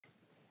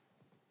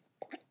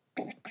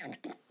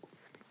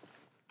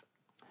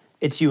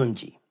It's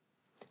UMG.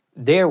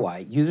 They're why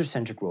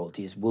user-centric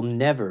royalties will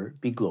never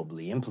be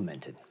globally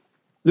implemented.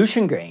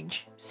 Lucian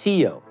Grange,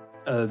 CEO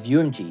of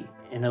UMG,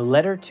 in a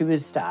letter to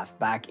his staff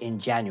back in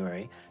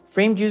January,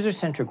 framed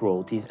user-centric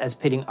royalties as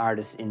pitting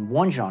artists in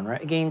one genre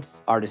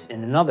against artists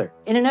in another,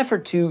 in an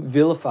effort to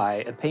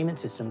vilify a payment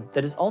system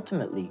that is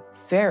ultimately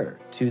fairer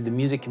to the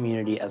music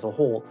community as a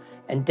whole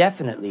and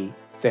definitely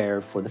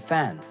fairer for the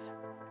fans.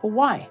 But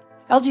why?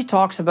 LG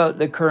talks about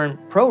the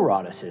current pro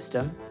rata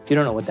system. If you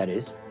don't know what that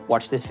is,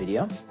 watch this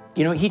video.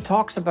 He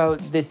talks about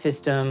this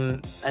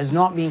system as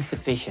not being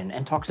sufficient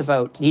and talks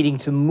about needing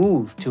to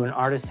move to an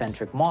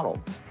artist-centric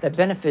model that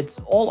benefits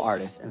all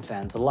artists and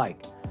fans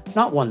alike,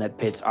 not one that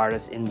pits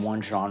artists in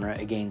one genre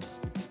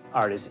against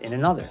artists in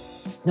another.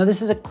 Now,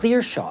 this is a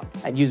clear shot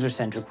at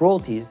user-centric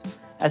royalties,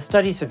 as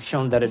studies have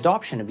shown that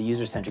adoption of a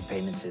user-centric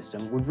payment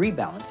system would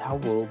rebalance how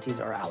royalties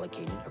are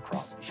allocated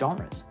across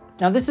genres.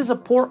 Now, this is a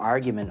poor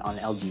argument on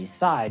LG's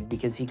side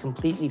because he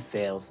completely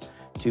fails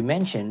to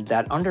mention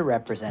that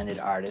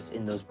underrepresented artists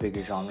in those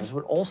bigger genres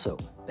would also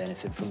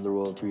benefit from the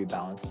royalty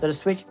rebalance that a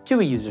switch to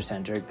a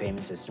user-centric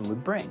payment system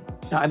would bring.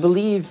 Now, I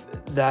believe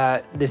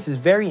that this is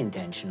very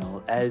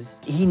intentional, as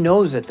he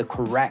knows that the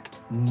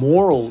correct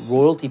moral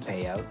royalty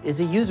payout is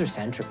a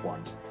user-centric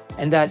one,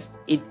 and that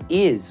it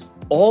is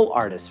all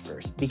artists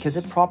first because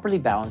it properly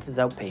balances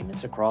out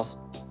payments across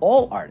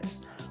all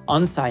artists,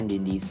 unsigned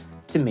indies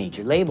to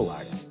major label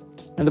artists.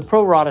 Now, the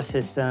pro rata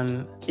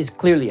system is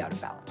clearly out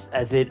of balance,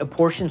 as it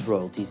apportions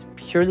royalties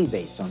purely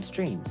based on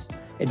streams.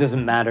 It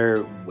doesn't matter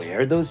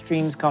where those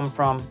streams come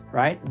from,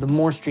 right? The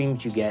more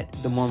streams you get,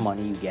 the more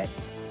money you get,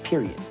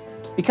 period.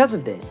 Because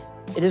of this,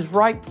 it is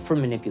ripe for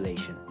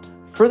manipulation,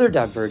 further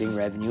diverting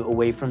revenue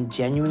away from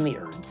genuinely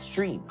earned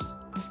streams.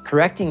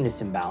 Correcting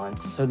this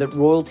imbalance so that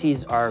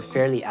royalties are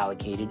fairly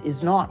allocated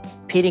is not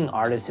pitting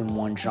artists in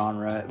one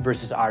genre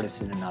versus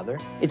artists in another.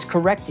 It's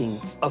correcting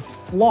a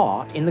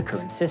flaw in the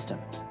current system.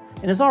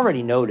 And as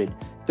already noted,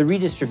 the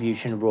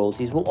redistribution of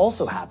royalties will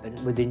also happen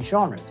within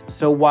genres.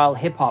 So while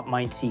hip-hop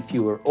might see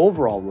fewer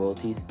overall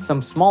royalties,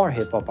 some smaller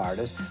hip-hop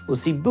artists will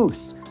see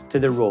boosts to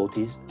their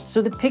royalties.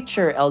 So the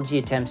picture LG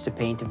attempts to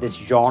paint of this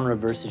genre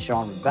versus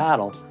genre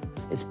battle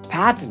is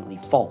patently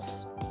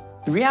false.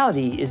 The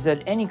reality is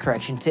that any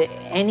correction to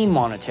any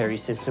monetary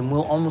system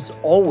will almost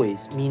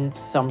always mean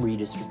some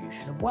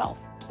redistribution of wealth.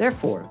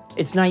 Therefore,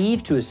 it's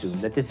naive to assume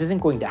that this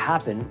isn't going to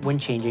happen when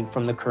changing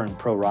from the current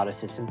pro rata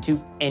system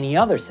to any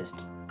other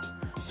system.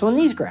 So on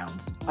these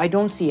grounds, I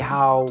don't see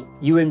how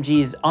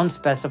UMG's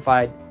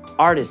unspecified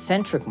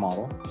artist-centric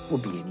model will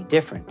be any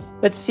different.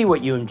 Let's see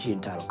what UMG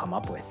and Tidal come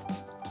up with.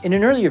 In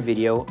an earlier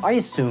video, I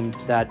assumed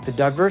that the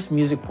diverse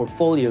music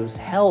portfolios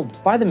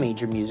held by the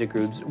major music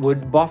groups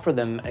would buffer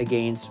them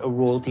against a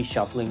royalty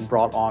shuffling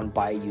brought on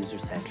by a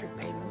user-centric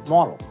payment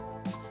model.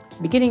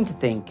 I'm beginning to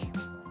think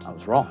I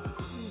was wrong.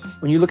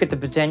 When you look at the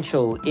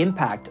potential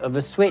impact of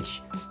a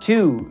switch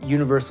to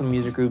Universal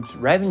Music Group's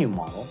revenue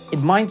model, it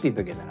might be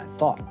bigger than I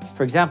thought.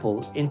 For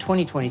example, in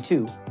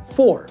 2022,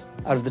 4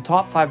 out of the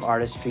top 5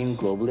 artists streamed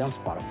globally on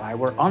Spotify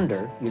were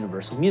under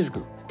Universal Music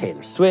Group.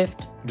 Taylor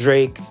Swift,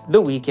 Drake,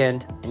 The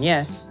Weeknd, and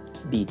yes,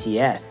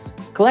 BTS.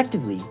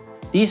 Collectively,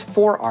 these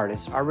 4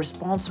 artists are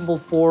responsible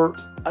for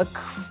a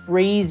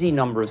crazy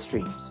number of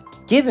streams.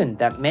 Given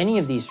that many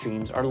of these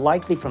streams are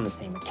likely from the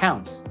same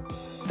accounts,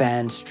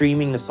 fans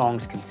streaming the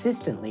songs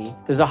consistently,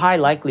 there's a high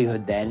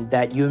likelihood then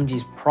that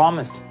UMG's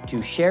promise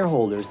to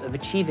shareholders of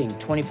achieving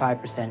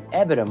 25%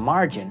 EBITDA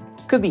margin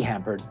could be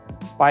hampered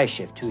by a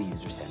shift to a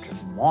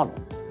user-centric model.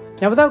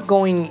 Now, without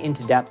going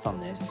into depth on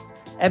this,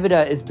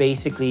 EBITDA is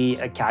basically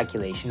a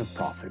calculation of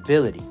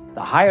profitability.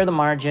 The higher the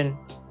margin,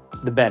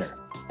 the better.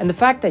 And the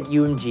fact that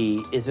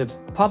UMG is a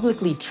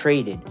publicly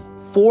traded,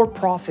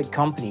 for-profit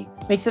company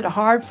makes it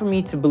hard for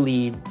me to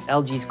believe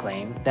LG's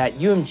claim that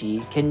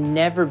UMG can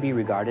never be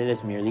regarded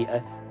as merely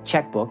a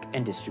checkbook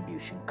and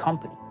distribution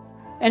company.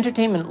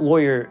 Entertainment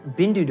lawyer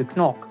Bindu de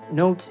Knok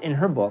notes in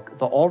her book,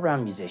 The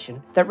All-Round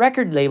Musician, that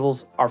record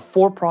labels are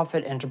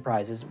for-profit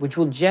enterprises which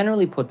will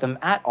generally put them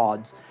at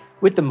odds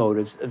with the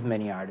motives of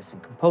many artists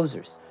and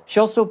composers. She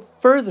also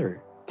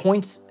further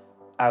points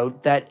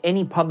out that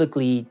any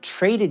publicly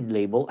traded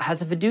label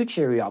has a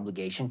fiduciary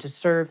obligation to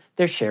serve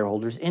their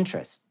shareholders'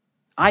 interests,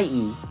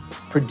 i.e.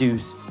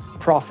 produce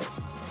profit.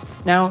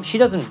 Now, she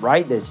doesn't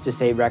write this to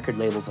say record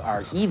labels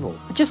are evil,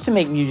 but just to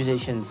make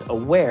musicians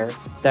aware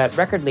that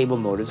record label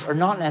motives are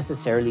not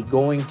necessarily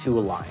going to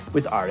align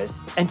with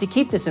artists, and to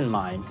keep this in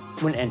mind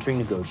when entering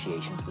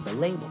negotiations with a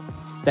label.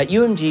 That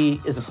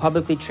UMG is a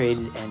publicly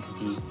traded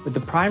entity with the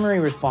primary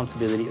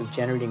responsibility of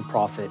generating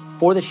profit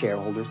for the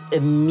shareholders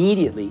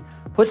immediately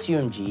puts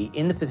UMG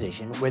in the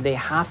position where they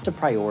have to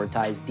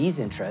prioritize these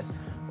interests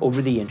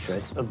over the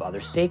interests of other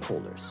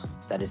stakeholders,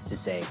 that is to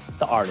say,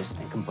 the artists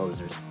and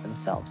composers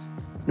themselves.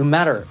 No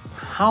matter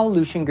how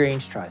Lucian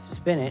Grange tries to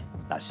spin it,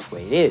 that's just the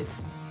way it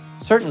is.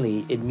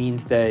 Certainly, it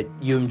means that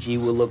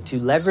UMG will look to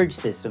leverage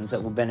systems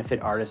that will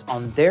benefit artists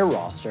on their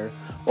roster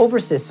over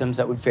systems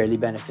that would fairly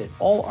benefit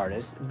all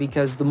artists,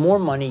 because the more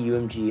money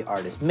UMG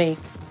artists make,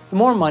 the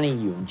more money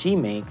UMG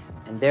makes,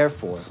 and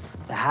therefore,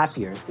 the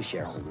happier the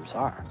shareholders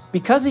are.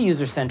 Because a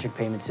user-centric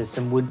payment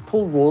system would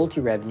pull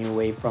royalty revenue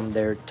away from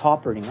their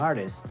top-earning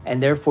artists,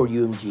 and therefore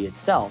UMG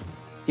itself,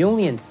 the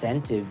only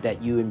incentive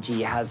that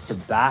UMG has to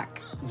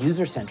back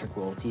user-centric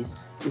royalties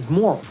is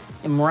moral.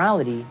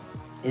 Immorality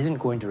isn't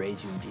going to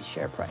raise UMG's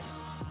share price.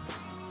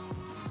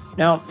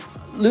 Now,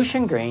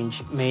 Lucian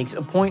Grange makes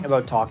a point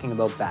about talking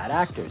about bad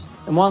actors,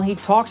 and while he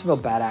talks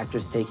about bad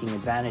actors taking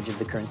advantage of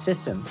the current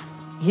system,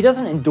 he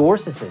doesn't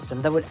endorse a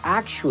system that would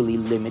actually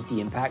limit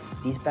the impact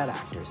these bad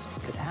actors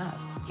could have.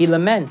 He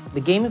laments the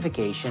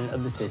gamification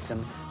of the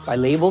system by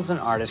labels and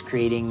artists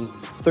creating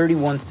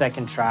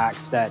 31-second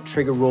tracks that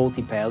trigger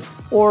royalty payouts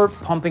or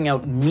pumping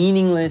out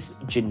meaningless,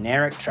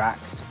 generic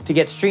tracks to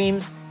get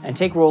streams and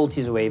take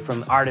royalties away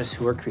from artists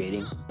who are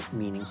creating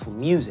meaningful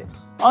music.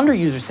 Under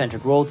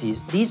user-centric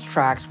royalties, these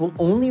tracks will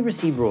only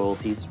receive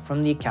royalties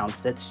from the accounts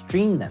that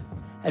stream them.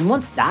 And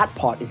once that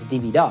pot is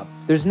divvied up,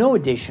 there's no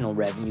additional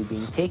revenue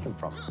being taken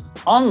from it.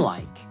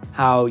 Unlike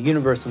how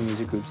Universal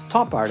Music Group's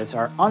top artists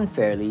are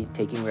unfairly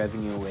taking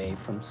revenue away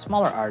from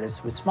smaller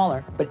artists with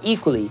smaller, but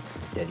equally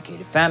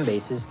dedicated fan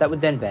bases that would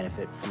then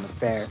benefit from a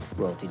fair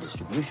royalty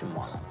distribution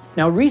model.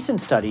 Now, a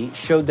recent study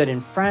showed that in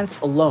France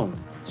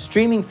alone,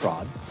 streaming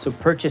fraud, so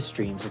purchase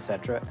streams,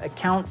 etc.,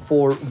 account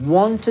for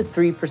 1 to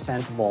 3%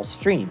 of all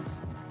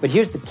streams. But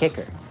here's the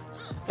kicker.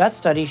 That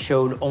study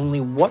showed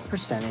only what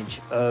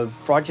percentage of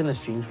fraudulent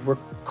streams were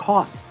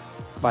caught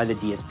by the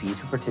DSPs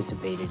who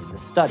participated in the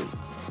study.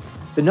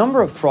 The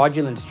number of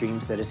fraudulent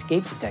streams that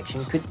escaped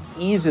detection could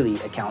easily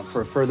account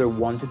for a further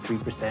 1 to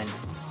 3%,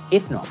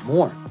 if not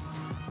more.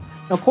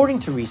 Now, according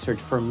to research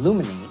firm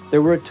Luminate,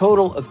 there were a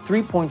total of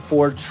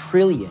 3.4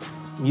 trillion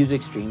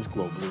music streams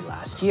globally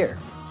last year.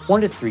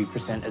 1 to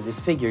 3% of this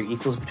figure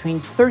equals between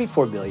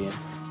 34 billion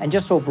and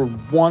just over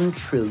 1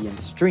 trillion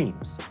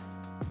streams.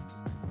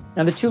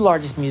 Now, the two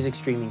largest music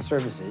streaming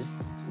services,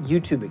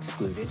 YouTube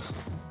excluded,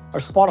 are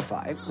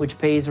Spotify, which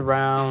pays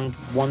around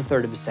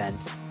 1/3 of a cent,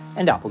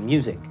 and Apple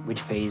Music,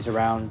 which pays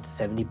around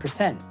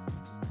 70%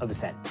 of a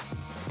cent.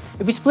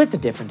 If we split the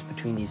difference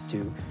between these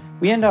two,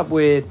 we end up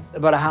with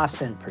about a half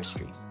cent per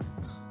stream.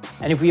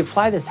 And if we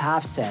apply this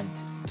half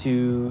cent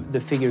to the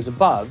figures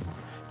above,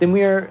 then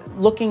we are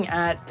looking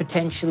at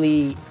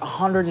potentially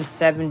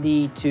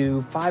 $170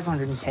 to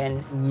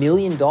 $510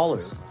 million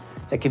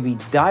that could be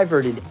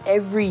diverted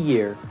every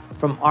year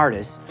from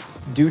artists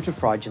due to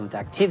fraudulent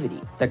activity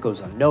that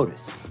goes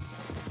unnoticed.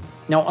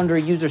 Now, under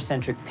a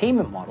user-centric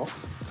payment model,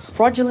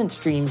 fraudulent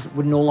streams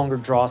would no longer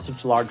draw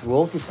such large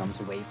royalty sums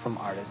away from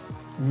artists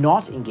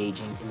not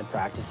engaging in the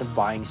practice of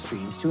buying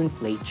streams to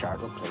inflate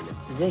chart or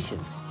playlist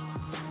positions.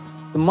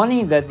 The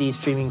money that these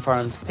streaming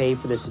firms pay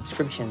for their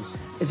subscriptions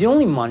is the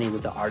only money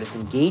that the artists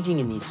engaging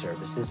in these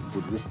services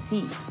would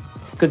receive.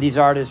 Could these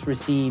artists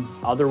receive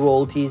other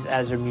royalties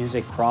as their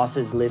music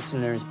crosses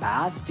listeners'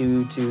 paths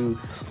due to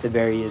the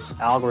various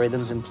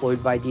algorithms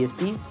employed by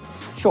DSPs?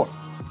 Sure.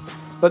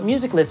 But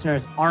music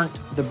listeners aren't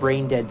the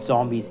brain-dead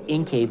zombies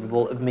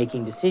incapable of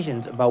making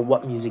decisions about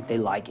what music they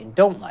like and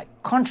don't like,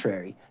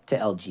 contrary to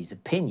LG's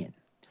opinion.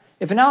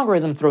 If an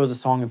algorithm throws a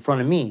song in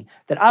front of me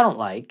that I don't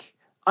like,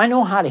 I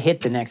know how to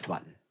hit the next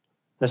button.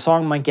 The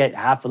song might get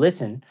half a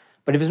listen,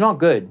 but if it's not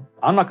good,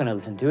 I'm not going to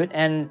listen to it,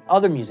 and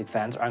other music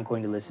fans aren't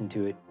going to listen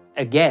to it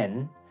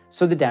again,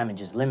 so the damage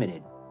is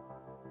limited.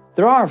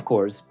 There are, of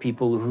course,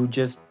 people who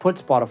just put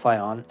Spotify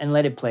on and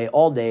let it play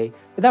all day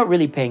without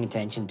really paying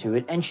attention to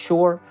it, and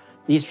sure,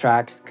 these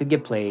tracks could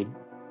get played,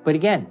 but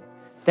again,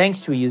 thanks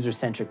to a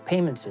user-centric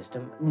payment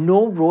system,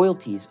 no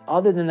royalties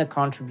other than the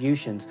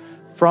contributions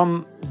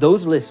from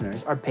those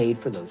listeners are paid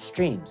for those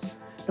streams,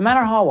 no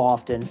matter how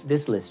often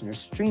this listener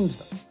streams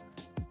them.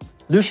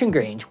 Lucian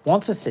Grange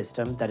wants a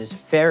system that is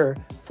fairer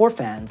for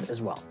fans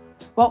as well.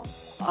 Well,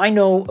 I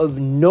know of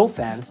no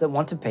fans that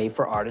want to pay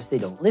for artists they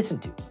don't listen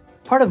to.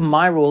 Part of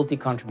my royalty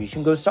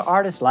contribution goes to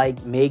artists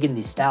like Megan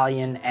Thee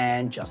Stallion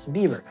and Justin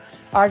Bieber,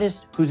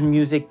 artists whose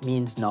music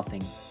means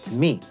nothing to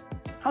me.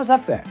 How's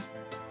that fair?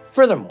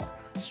 Furthermore,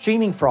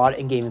 streaming fraud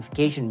and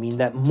gamification mean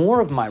that more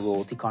of my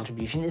royalty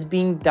contribution is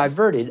being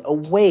diverted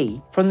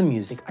away from the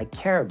music I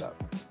care about.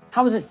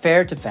 How is it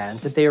fair to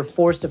fans that they are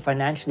forced to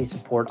financially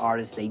support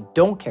artists they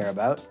don't care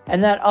about,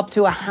 and that up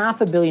to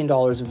 $500 million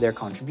of their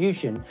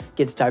contribution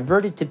gets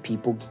diverted to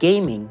people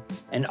gaming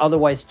and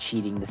otherwise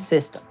cheating the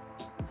system?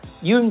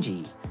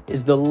 UMG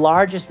is the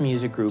largest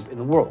music group in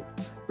the world,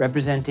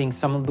 representing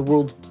some of the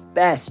world's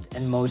best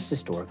and most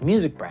historic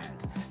music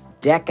brands: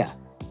 Decca,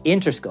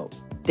 Interscope,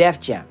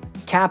 Def Jam,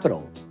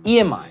 Capitol,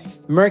 EMI,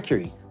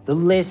 Mercury, the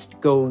list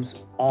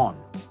goes on.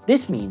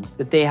 This means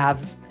that they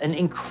have an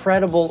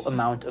incredible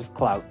amount of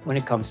clout when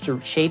it comes to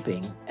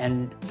shaping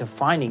and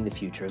defining the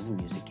future of the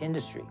music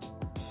industry.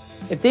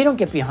 If they don't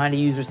get behind a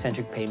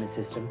user-centric payment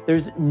system,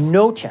 there's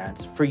no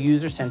chance for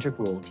user-centric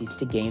royalties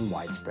to gain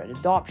widespread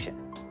adoption.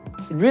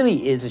 It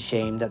really is a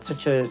shame that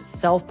such a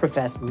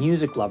self-professed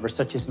music lover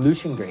such as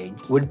Lucian Grange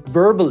would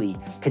verbally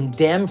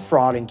condemn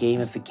fraud and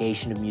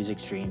gamification of music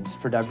streams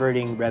for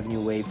diverting revenue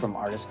away from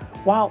artists,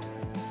 while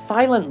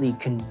silently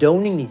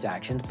condoning these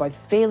actions by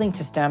failing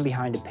to stand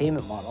behind a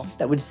payment model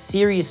that would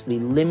seriously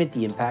limit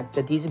the impact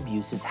that these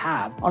abuses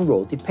have on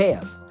royalty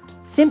payouts,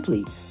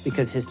 simply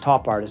because his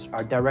top artists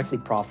are directly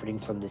profiting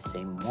from this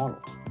same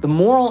model. The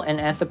moral and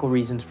ethical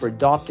reasons for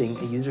adopting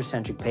a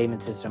user-centric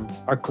payment system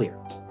are clear.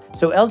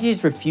 So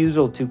LG's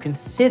refusal to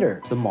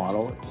consider the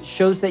model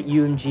shows that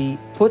UMG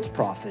puts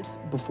profits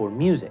before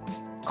music,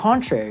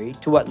 contrary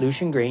to what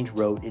Lucian Grange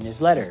wrote in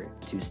his letter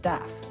to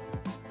staff.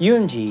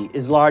 UMG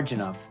is large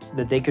enough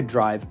that they could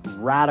drive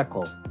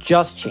radical,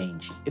 just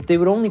change if they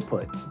would only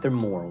put their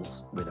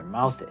morals where their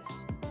mouth is.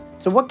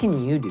 So what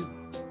can you do?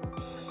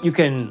 You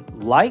can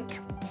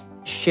like,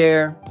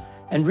 share,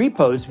 and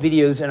repost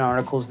videos and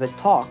articles that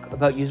talk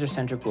about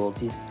user-centric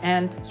royalties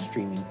and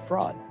streaming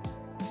fraud.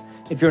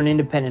 If you're an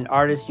independent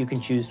artist, you can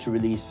choose to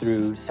release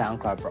through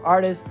SoundCloud for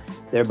Artists,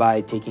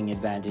 thereby taking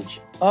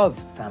advantage of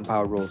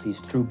fan-powered royalties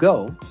through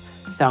Go,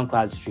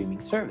 SoundCloud's streaming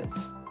service.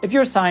 If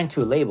you're assigned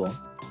to a label,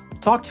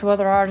 talk to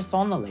other artists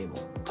on the label.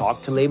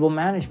 Talk to label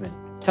management.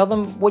 Tell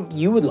them what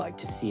you would like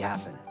to see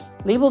happen.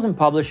 Labels and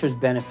publishers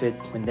benefit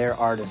when their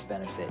artists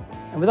benefit,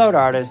 and without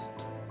artists,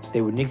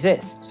 they wouldn't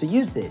exist. So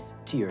use this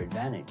to your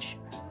advantage.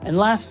 And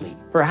lastly,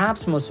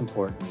 perhaps most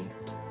importantly,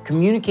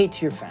 communicate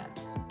to your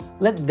fans.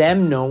 Let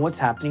them know what's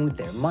happening with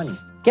their money.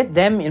 Get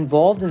them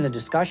involved in the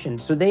discussion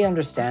so they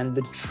understand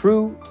the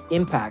true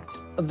impact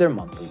of their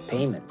monthly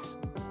payments.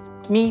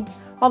 Me,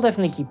 I'll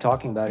definitely keep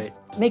talking about it,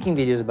 making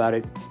videos about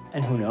it,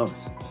 and who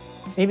knows,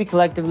 maybe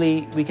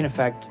collectively we can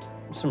affect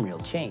some real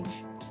change.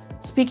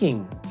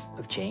 Speaking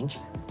of change,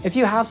 if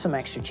you have some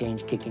extra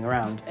change kicking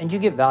around and you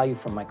get value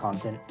from my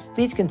content,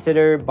 please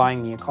consider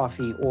buying me a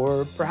coffee,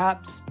 or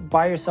perhaps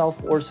buy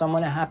yourself or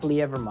someone a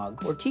happily ever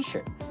mug or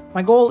t-shirt.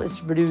 My goal is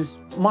to produce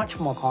much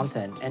more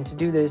content, and to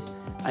do this,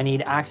 I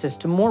need access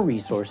to more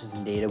resources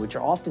and data which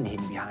are often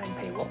hidden behind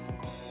paywalls,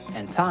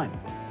 and time.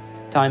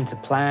 Time to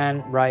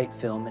plan, write,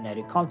 film, and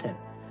edit content.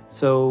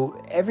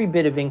 So every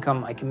bit of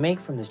income I can make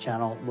from this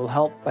channel will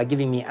help by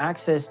giving me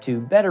access to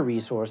better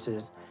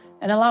resources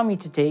and allow me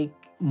to take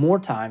more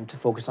time to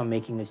focus on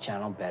making this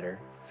channel better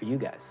for you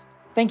guys.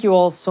 Thank you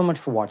all so much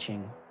for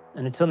watching,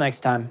 and until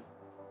next time,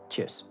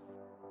 cheers.